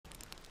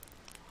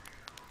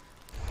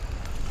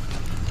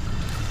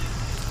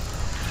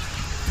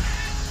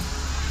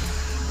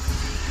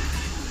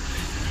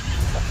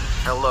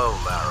Hello,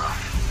 Lara.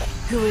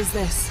 Who is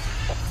this?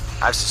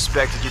 I've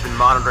suspected you've been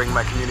monitoring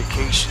my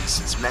communications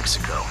since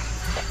Mexico.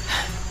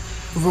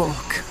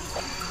 Rourke.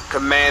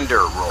 Commander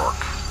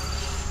Rourke.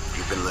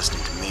 You've been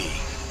listening to me,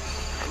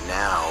 and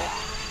now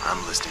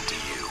I'm listening to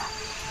you.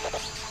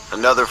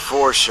 Another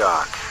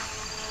foreshock.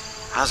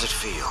 How's it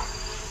feel,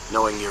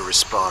 knowing you're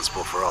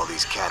responsible for all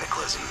these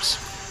cataclysms?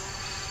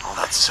 All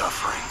that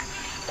suffering.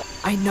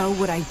 I know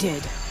what I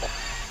did.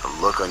 The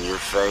look on your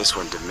face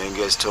when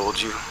Dominguez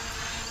told you?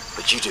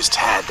 But you just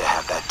had to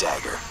have that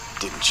dagger,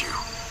 didn't you?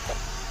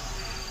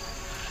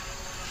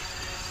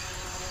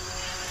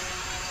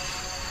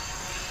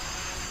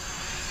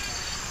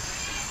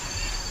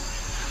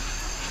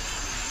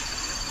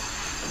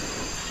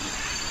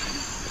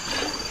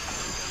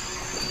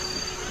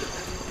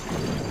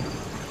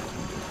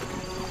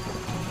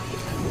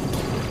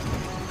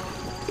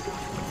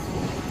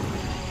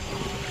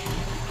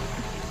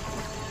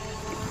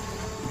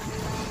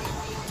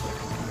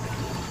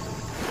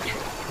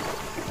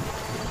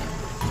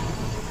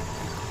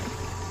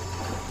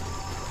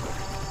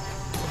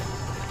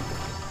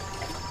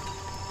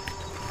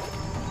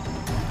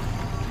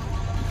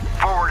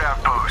 Forward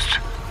outpost.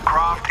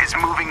 Croft is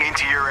moving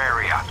into your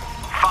area.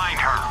 Find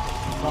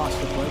her. Lost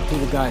it right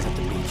through the guys at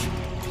the beach.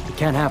 It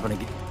can't happen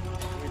again.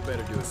 We'd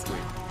better do a sweep.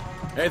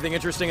 Anything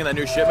interesting in that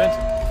new shipment?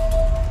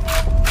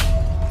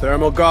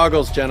 Thermal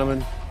goggles,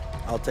 gentlemen.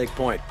 I'll take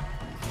point.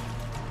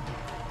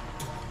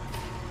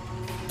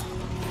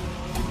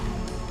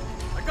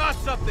 I got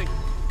something!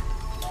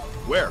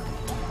 Where?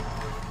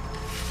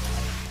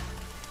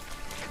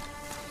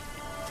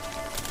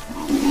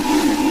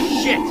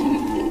 Shit!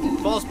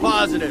 False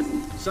positive.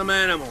 Some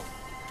animal.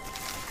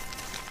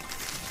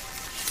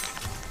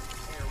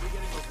 Hey, are we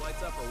getting those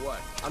lights up or what?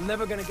 I'm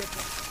never gonna get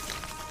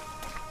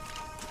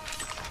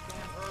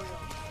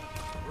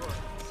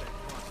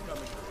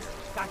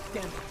God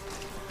damn it.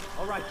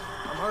 All right,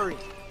 I'm hurrying.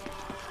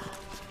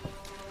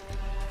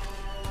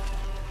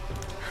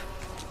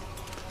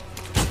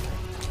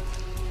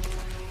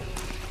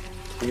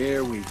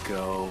 Here we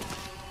go.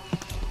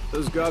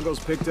 Those goggles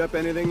picked up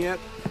anything yet?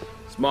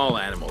 Small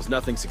animals,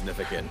 nothing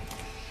significant.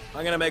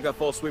 I'm gonna make a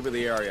full sweep of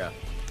the area.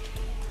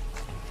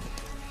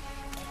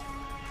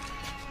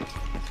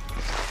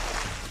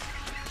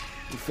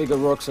 You figure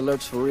Rourke's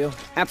alerts for real?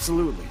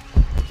 Absolutely.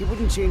 He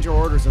wouldn't change our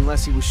orders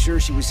unless he was sure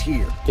she was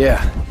here.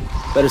 Yeah,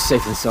 better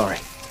safe than sorry.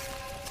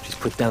 She's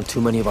put down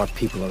too many of our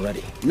people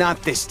already.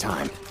 Not this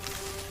time.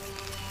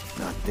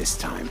 Not this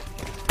time.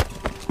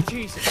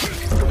 Jesus.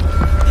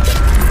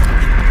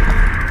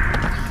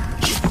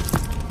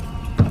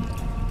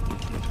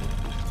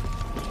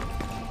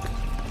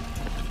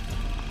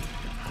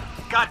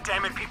 God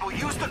damn it, people,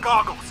 use the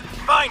goggles.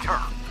 Find her.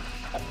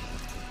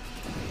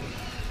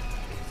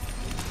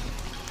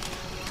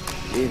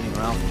 Good evening,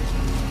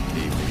 Ralph.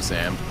 Evening,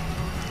 Sam.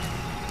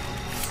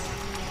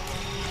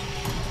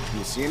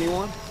 You see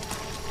anyone?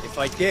 If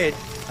I did,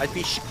 I'd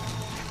be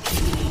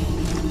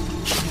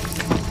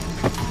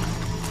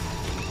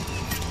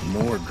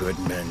More good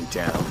men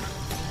down.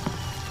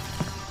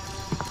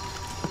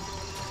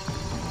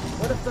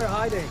 What if they're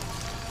hiding?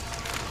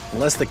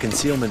 Unless the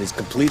concealment is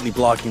completely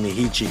blocking the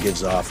heat she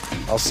gives off,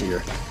 I'll see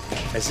her.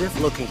 As if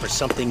looking for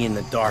something in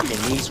the dark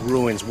in these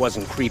ruins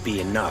wasn't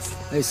creepy enough.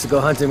 I used to go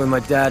hunting with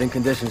my dad in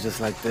conditions just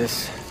like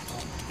this.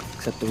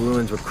 Except the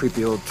ruins were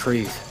creepy old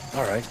trees.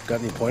 All right, got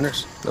any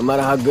pointers? No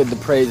matter how good the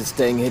prey is at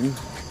staying hidden.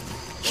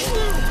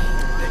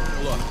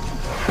 Look.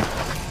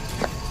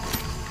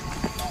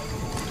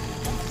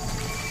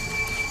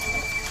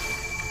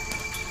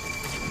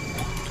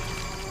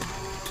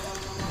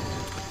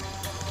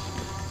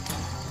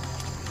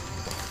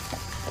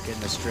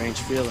 Getting a strange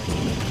feeling.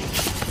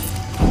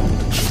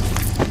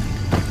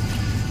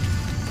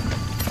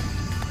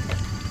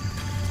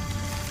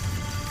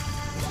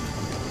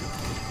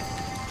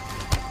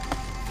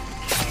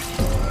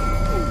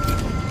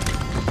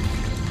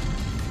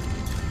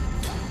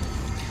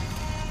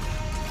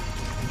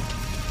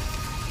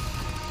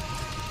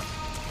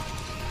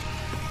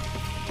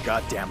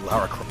 Goddamn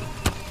Lara Croft.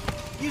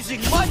 Using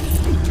what?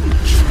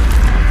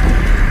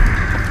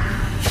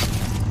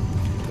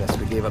 Guess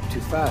we gave up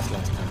too fast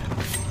last time.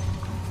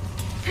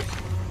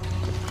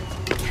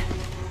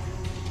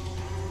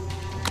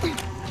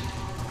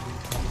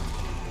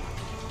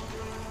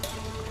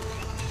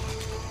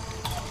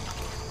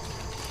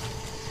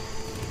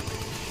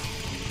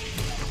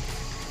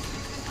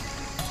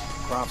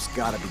 Croft's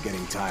gotta be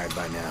getting tired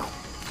by now.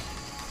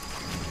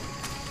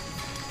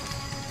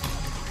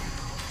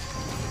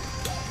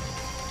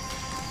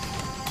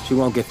 She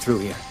won't get through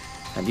here.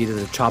 And either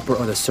the chopper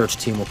or the search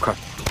team will crush.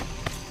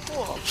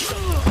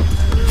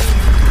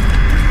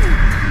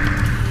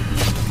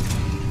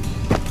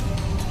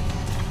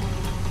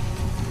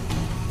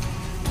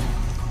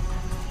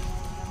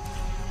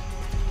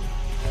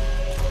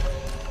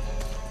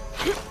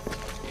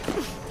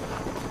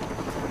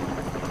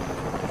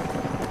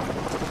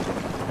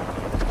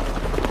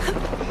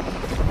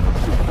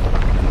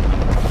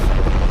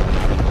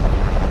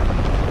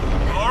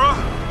 Lara?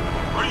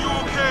 Are you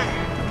okay?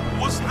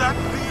 Was that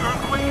the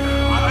earthquake?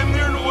 I'm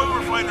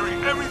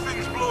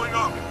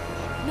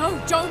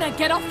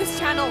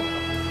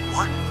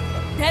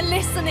They're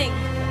listening.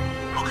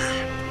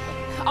 Okay.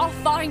 I'll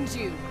find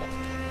you.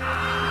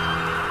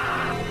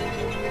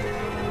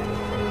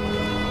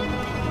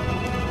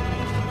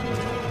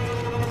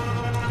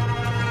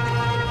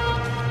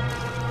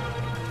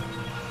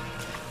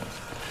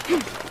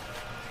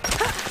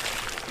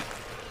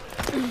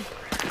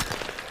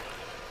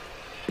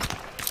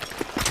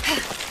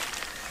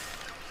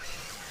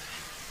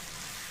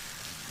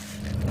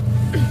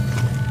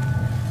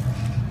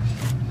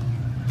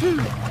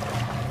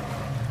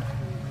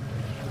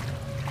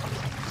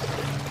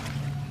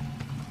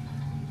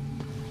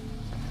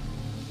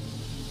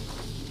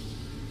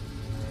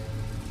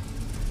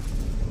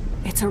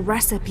 It's a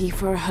recipe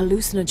for a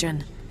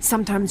hallucinogen,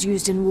 sometimes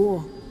used in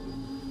war.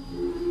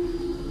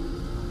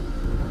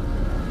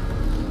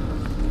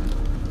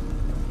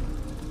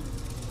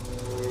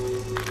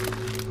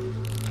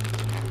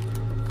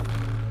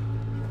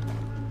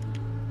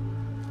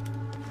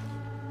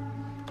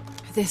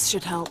 This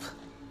should help.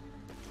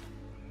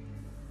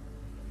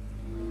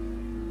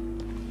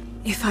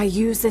 If I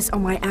use this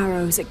on my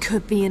arrows, it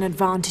could be an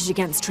advantage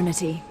against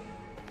Trinity.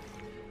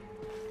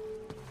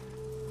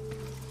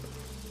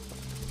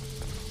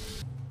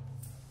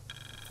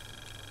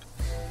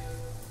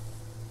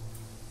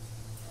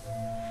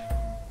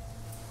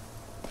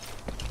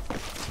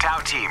 Tau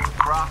team,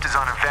 Croft is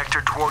on a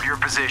vector toward your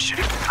position.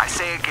 I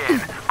say again,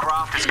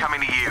 Croft is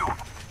coming to you.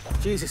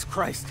 Jesus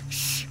Christ.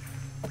 Shh.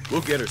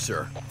 We'll get her,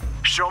 sir.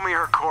 Show me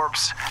her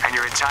corpse, and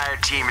your entire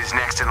team is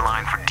next in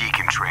line for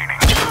deacon training.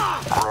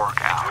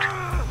 Rourke out.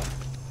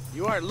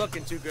 You aren't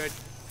looking too good.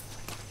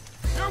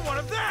 You're one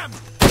of them!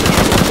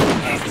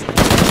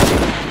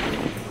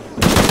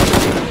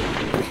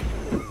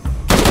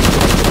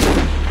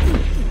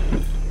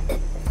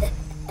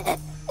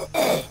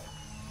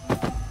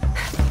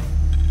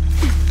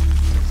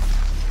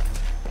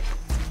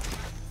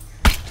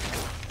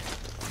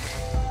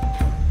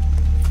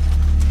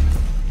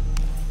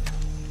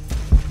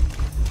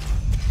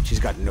 She's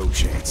got no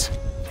chance.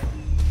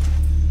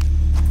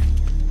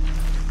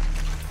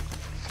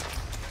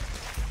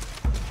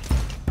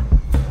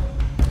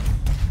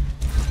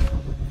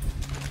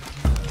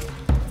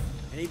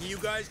 Any of you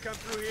guys come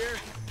through here?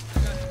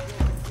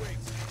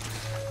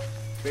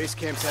 Base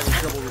camp's having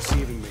trouble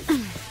receiving me.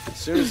 As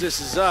soon as this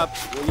is up,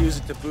 we'll use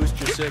it to boost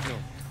your signal.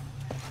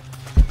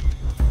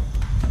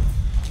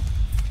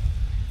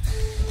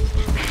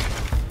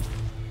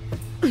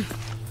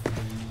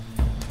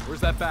 Where's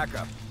that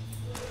backup?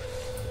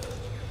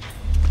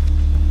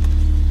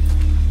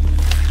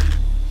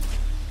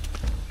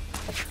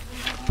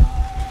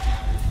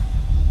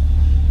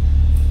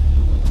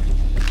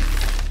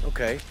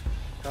 Okay.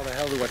 How the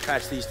hell do I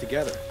patch these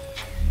together?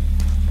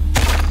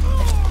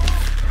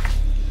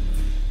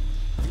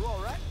 You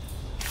alright?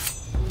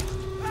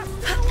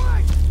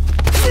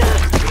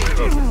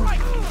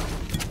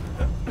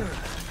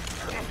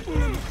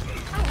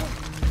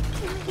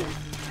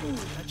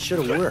 That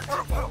should have worked.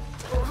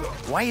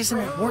 Why isn't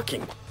it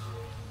working?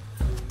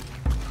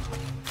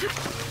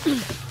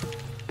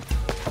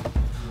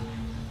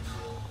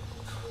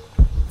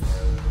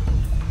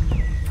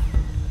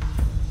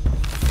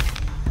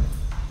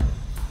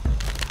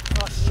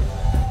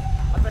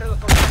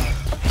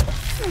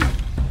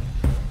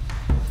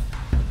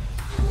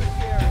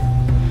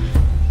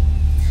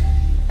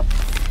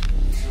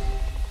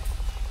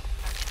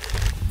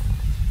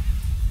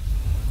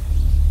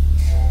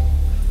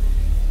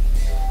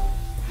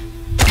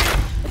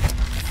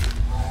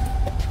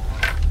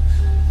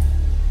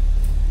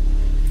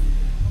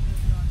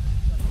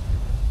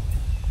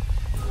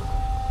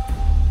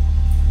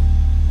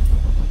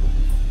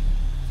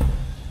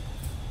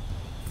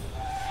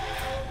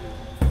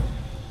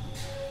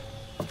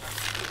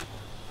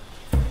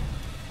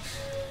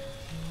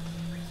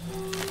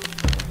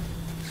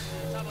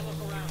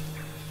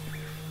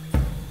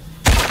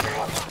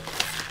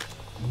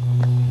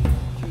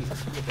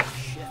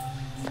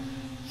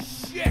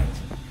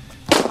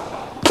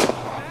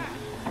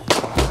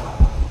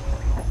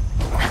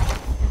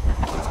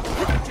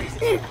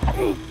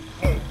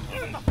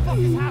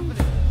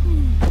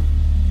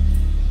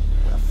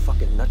 What a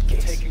fucking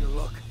nutcase. Taking a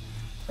look.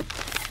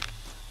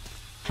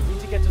 Need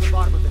to get to the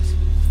bottom of this.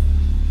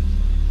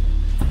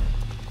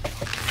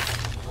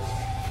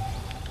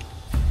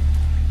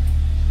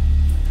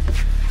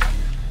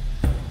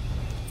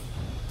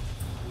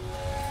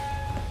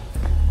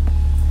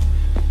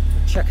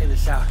 I'm checking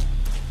this out.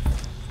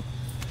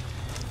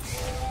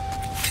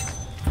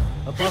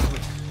 Above me.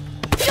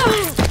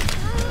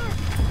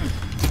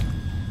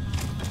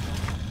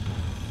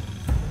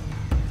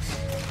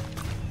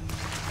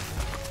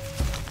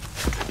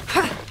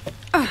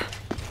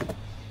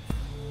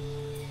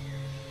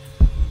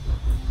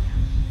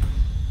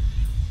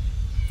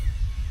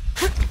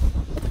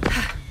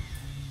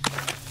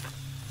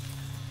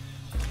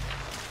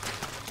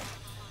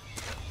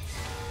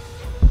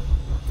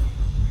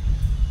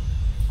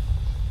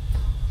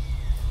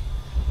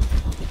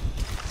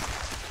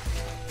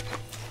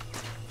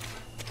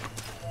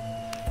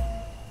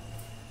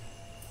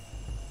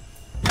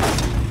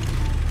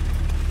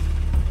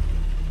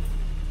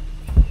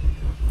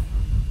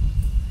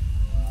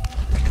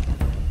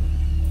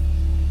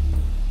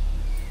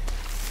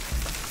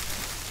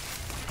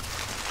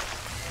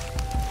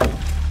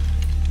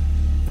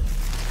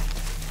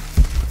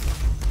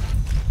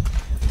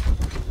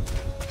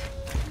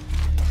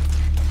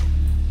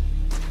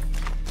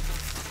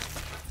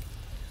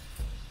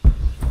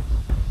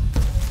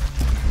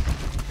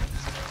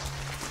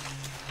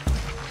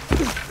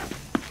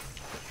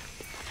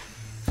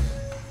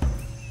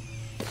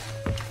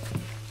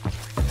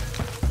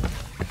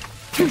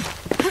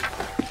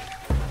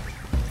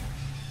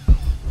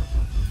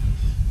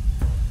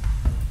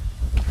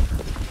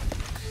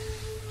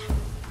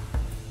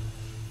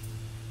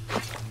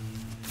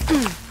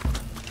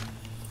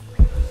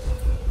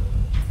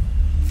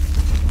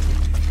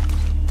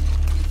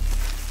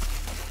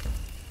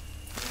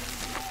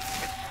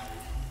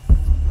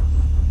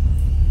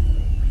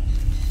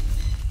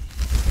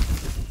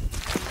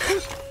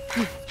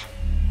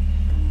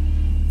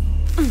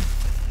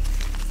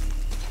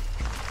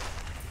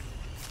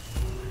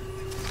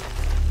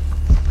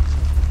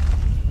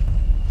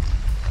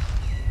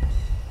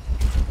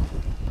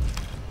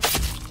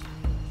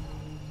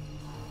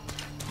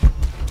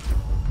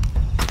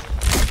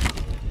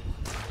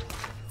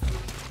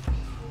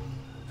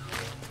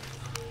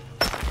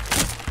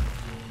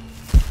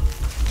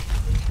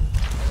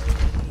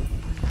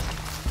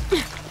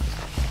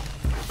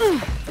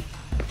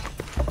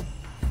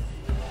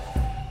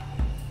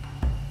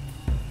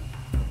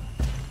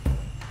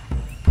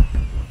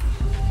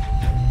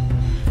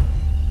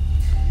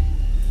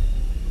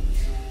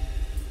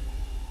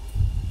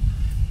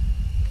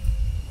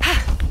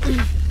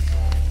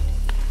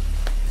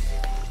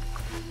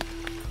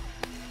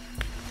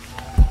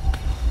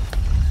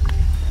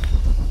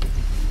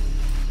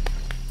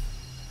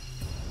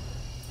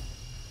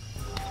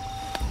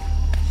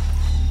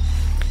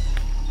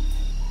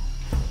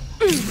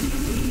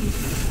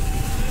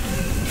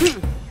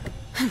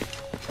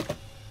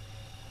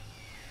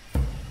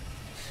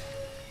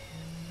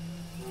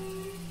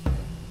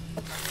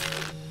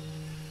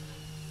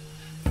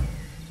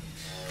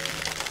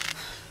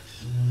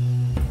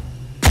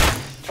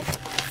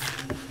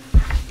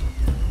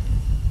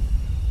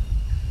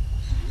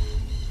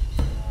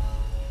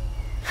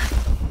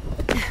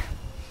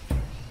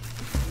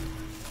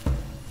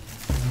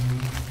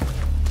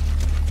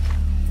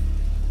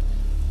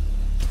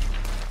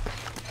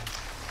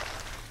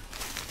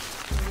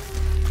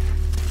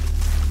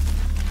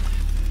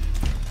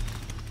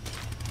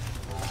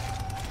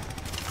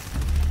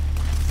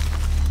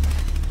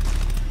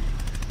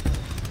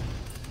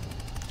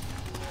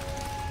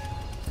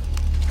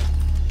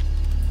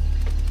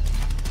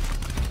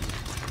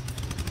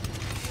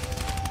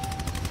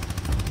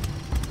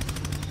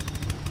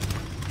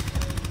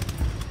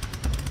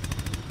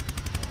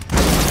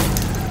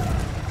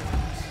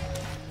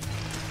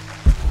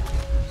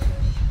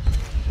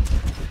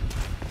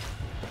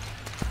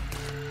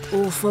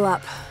 All full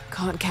up.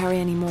 Can't carry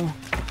any more.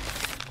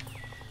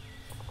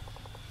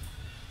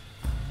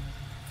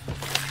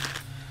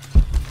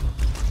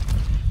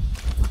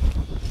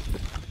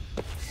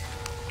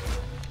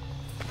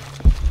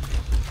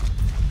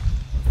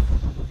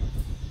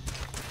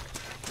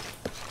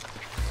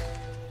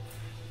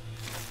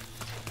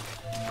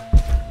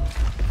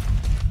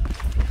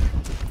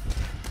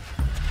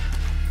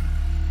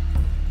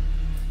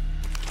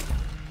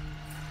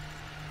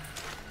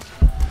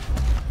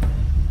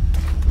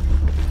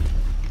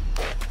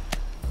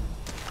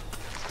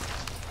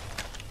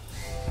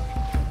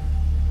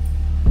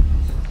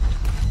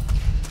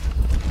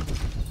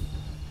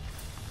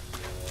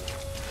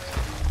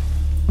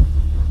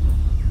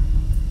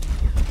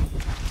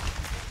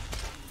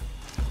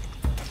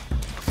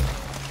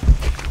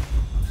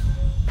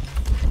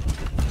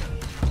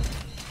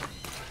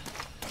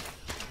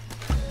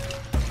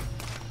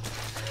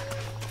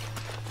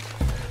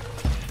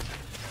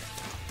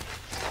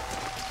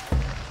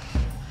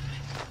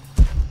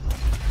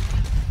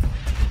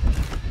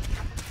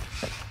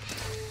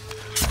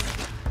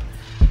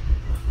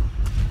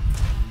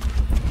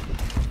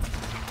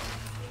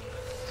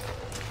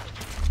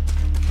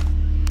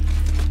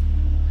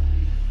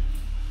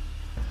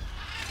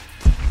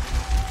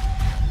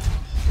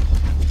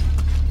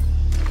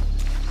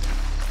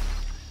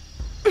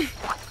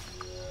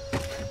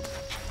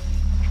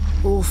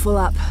 All full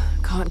up.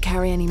 Can't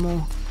carry any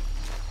more.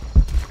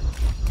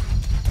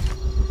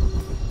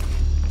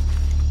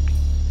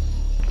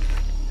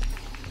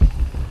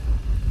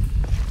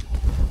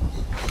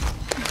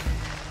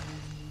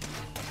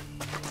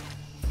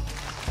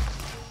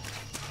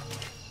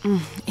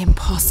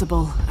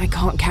 Impossible. I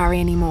can't carry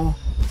any more.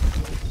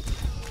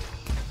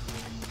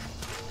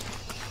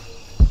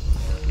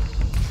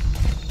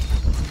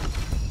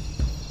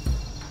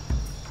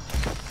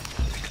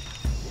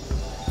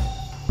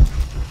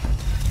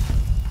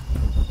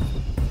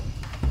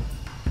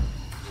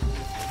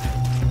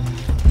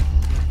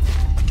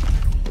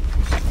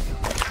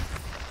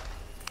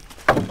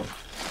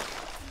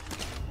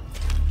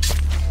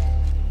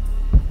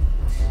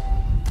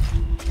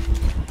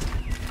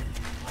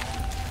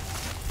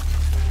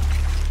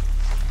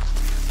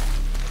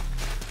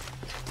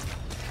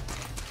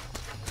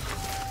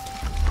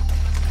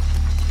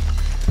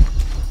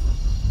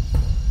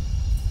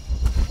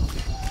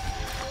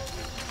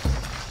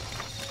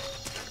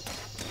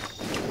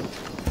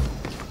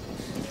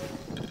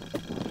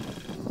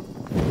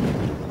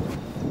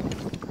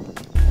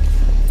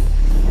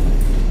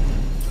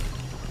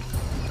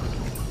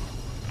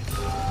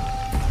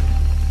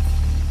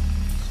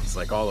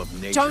 Like all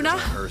of nature Jonah? on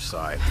her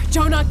side.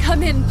 Jonah,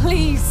 come in,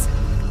 please!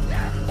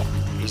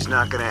 He's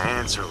not gonna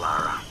answer,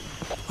 Lara.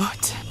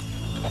 What?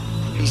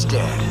 He's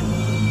dead.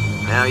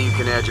 Now you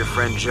can add your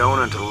friend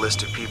Jonah to the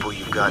list of people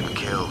you've gotten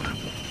killed.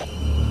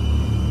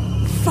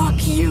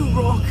 Fuck you,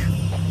 Rourke.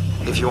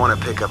 If you want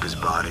to pick up his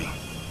body,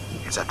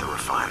 it's at the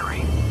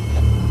refinery.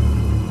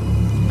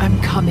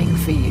 I'm coming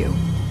for you.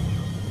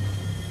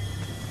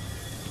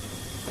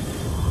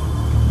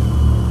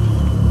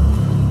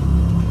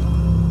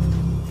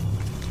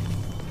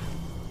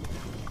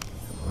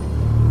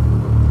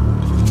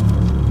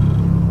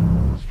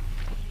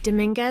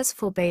 Dominguez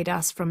forbade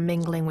us from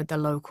mingling with the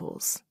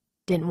locals.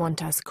 Didn't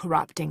want us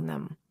corrupting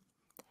them.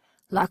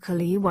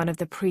 Luckily, one of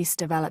the priests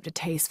developed a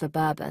taste for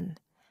bourbon,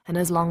 and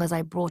as long as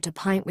I brought a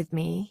pint with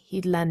me,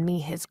 he'd lend me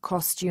his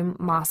costume,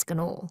 mask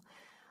and all.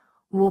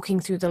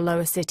 Walking through the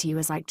lower city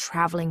was like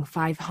traveling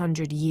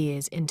 500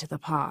 years into the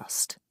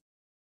past.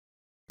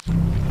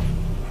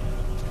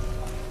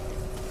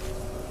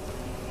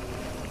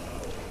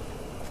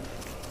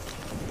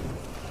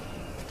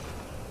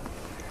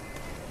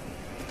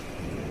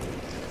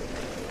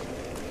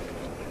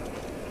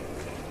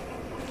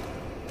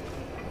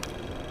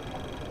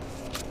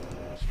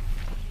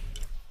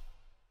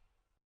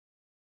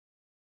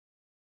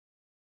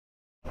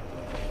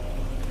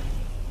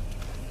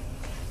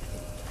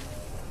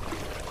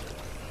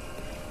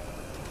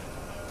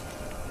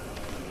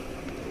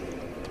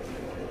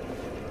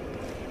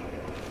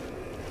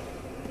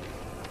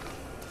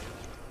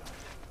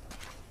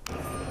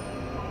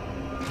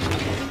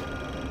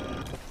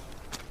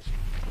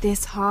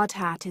 This hard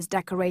hat is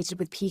decorated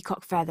with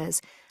peacock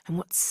feathers and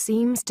what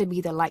seems to be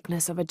the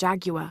likeness of a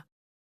jaguar.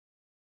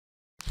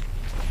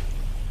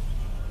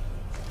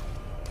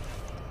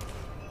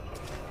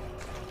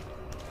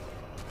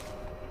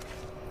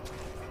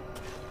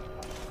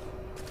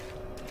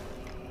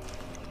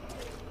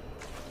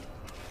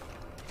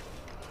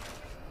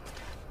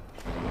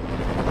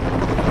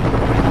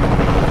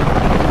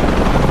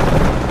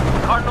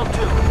 Cardinal 2,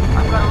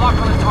 I've got a lock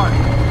on the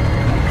target.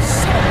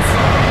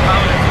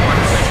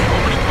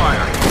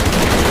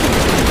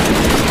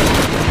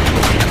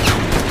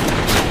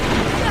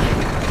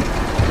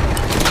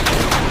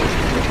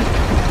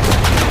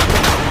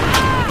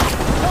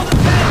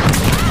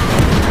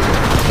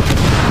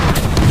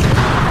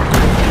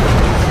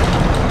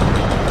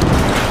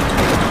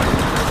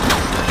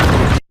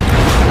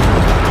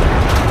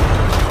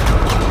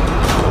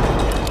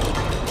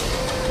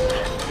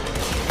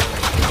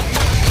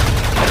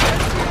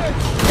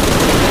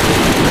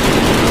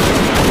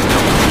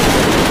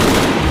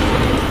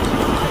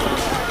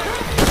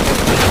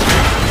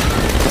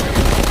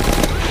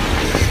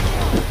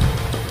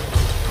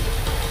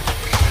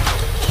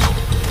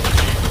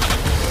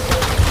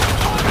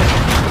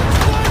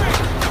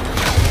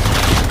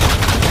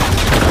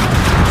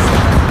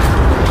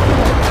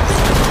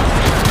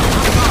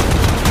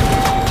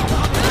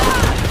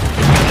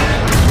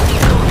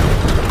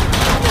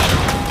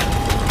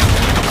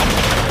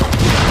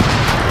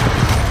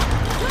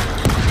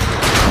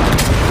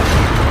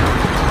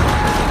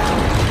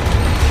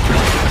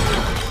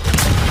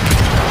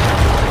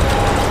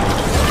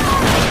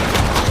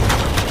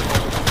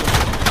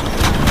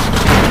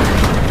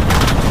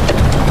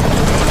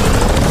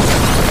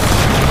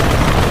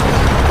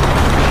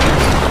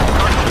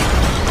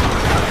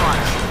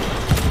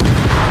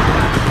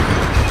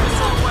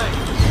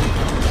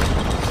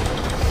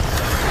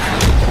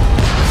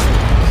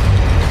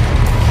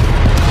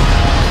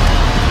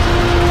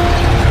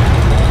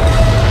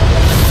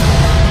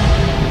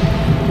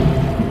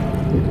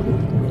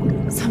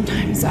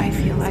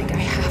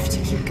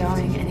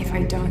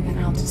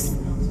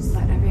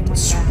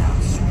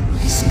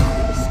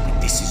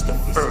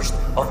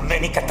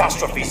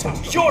 Catastrophes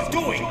you're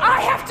doing!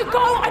 I have to go!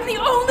 I'm the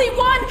only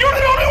one! You're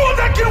the only one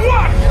that can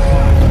work!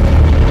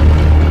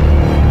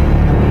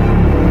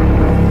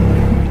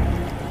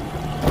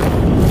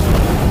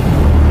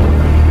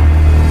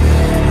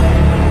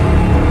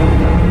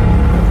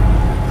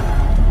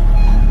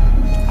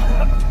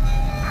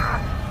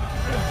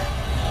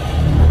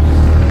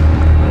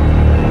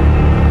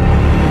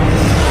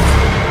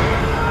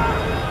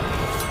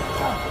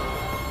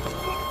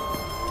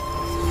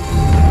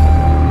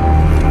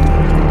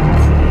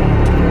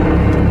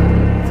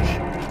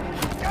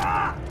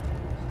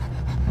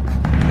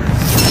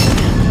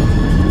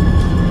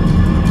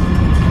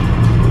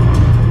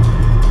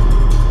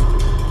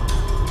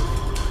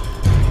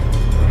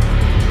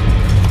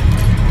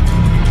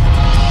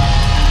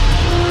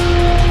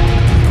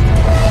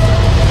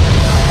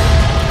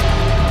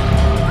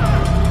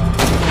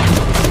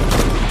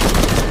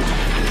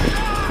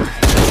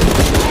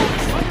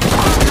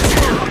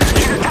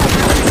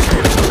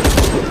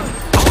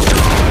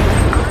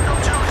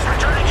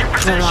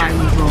 Where are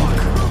you,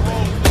 Rourke?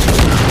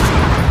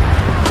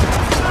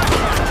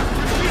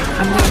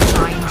 I'm gonna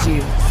find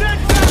you.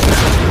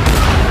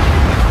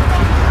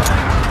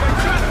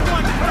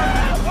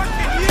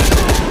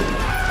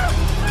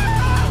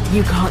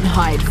 You can't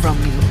hide from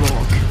me,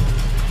 Rourke.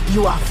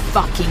 You are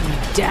fucking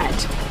dead.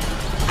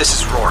 This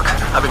is Rourke.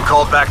 I've been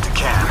called back to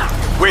Cannes.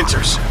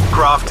 Winters,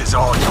 Croft is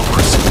all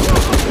yours.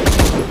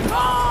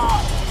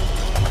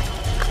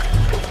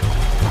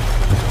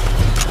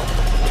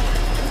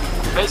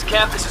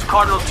 Camp, this is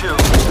Cardinal 2.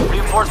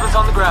 Reinforcements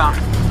on the ground.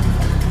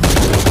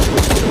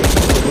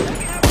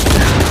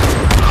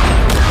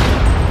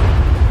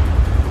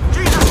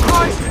 Jesus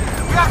Christ!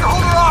 We have to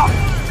hold her off!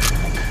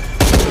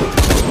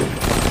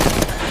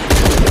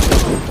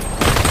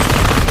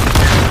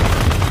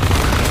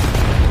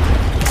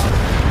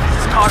 This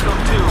is Cardinal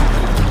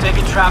 2.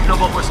 Taking shrapnel,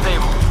 but we're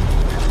stable.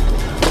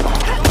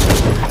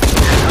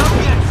 I'll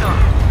get some.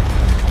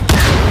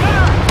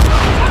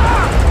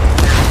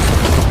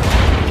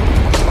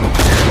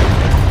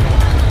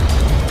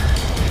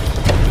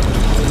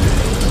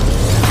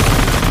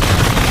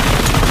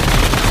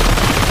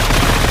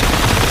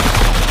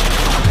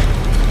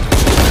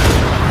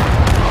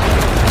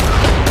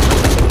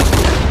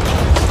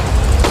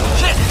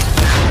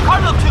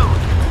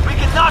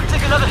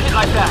 Another hit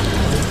like that.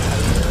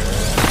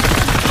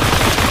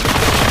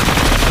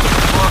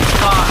 Well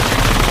done.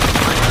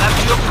 Left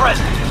your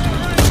present.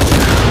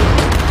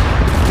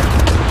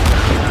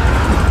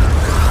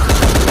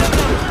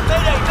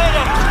 Mayday,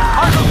 mayday!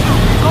 Cardinal 2,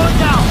 going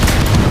down.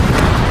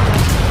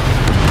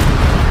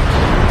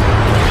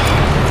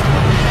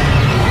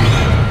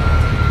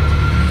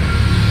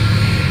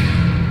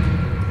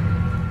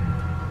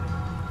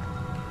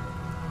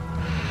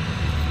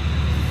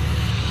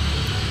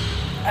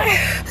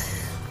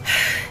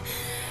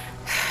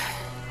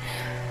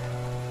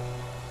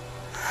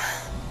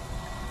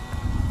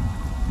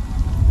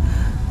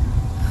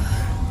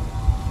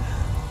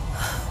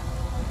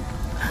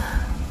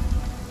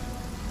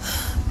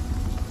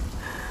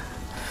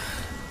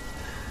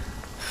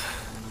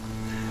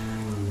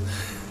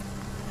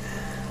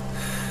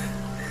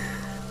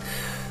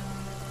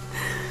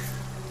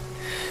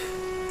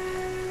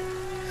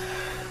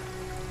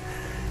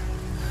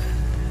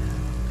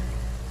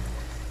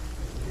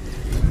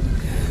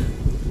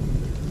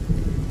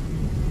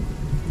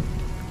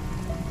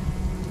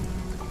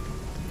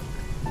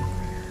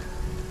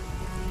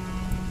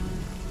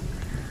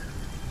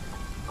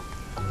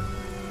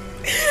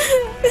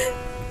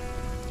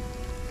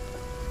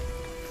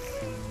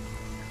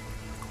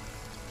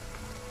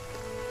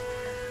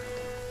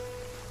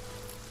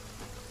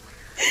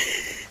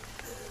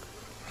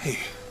 Hey,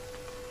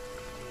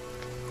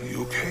 are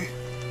you okay?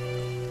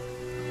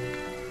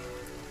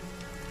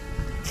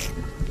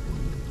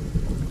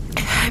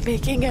 I'm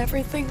making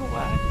everything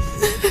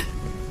worse.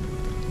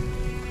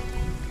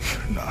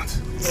 You're not.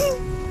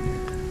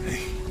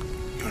 Hey,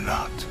 you're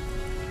not.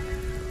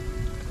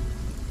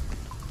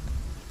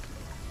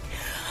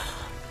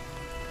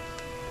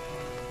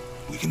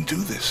 We can do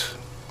this.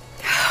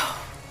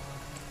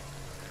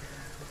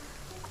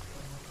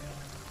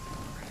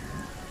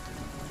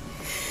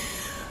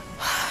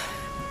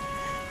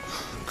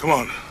 Come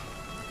on.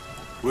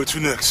 Where to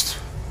next?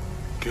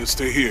 Can't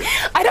stay here.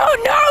 I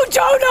don't know,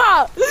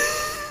 Jonah!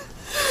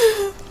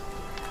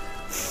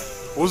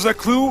 What was that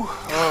clue?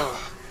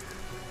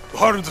 The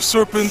heart of the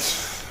serpent,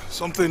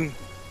 something...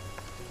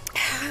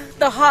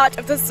 The heart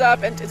of the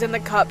serpent is in the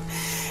cup,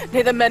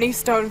 near the many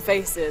stone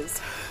faces.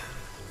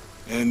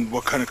 And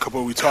what kind of cup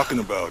are we talking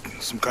about?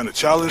 Some kind of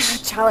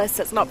chalice? A chalice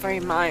that's not very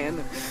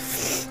Mayan.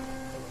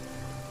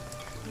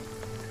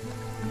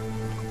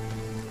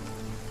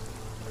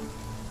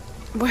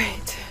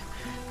 Wait.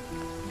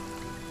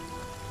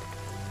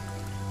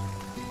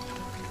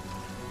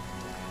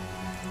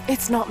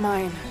 It's not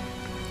mine.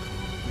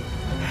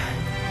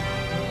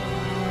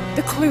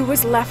 The clue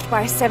was left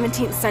by a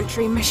 17th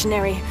century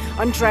missionary,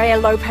 Andrea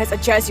Lopez, a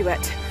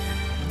Jesuit.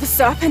 The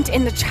serpent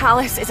in the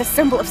chalice is a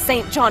symbol of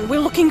St. John. We're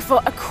looking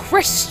for a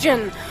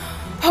Christian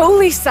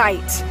holy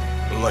site.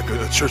 Like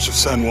a Church of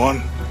San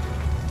Juan?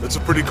 That's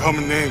a pretty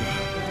common name.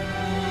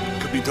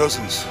 Could be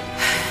dozens.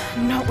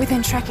 Not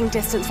within trekking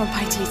distance from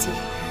Paititi.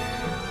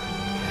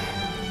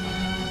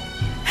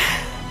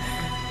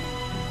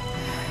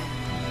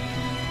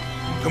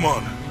 Come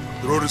on,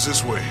 the road is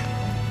this way.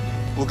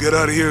 We'll get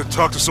out of here,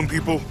 talk to some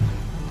people.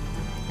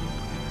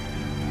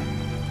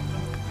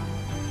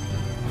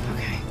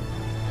 Okay.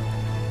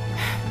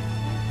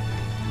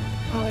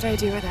 What would I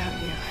do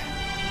without you?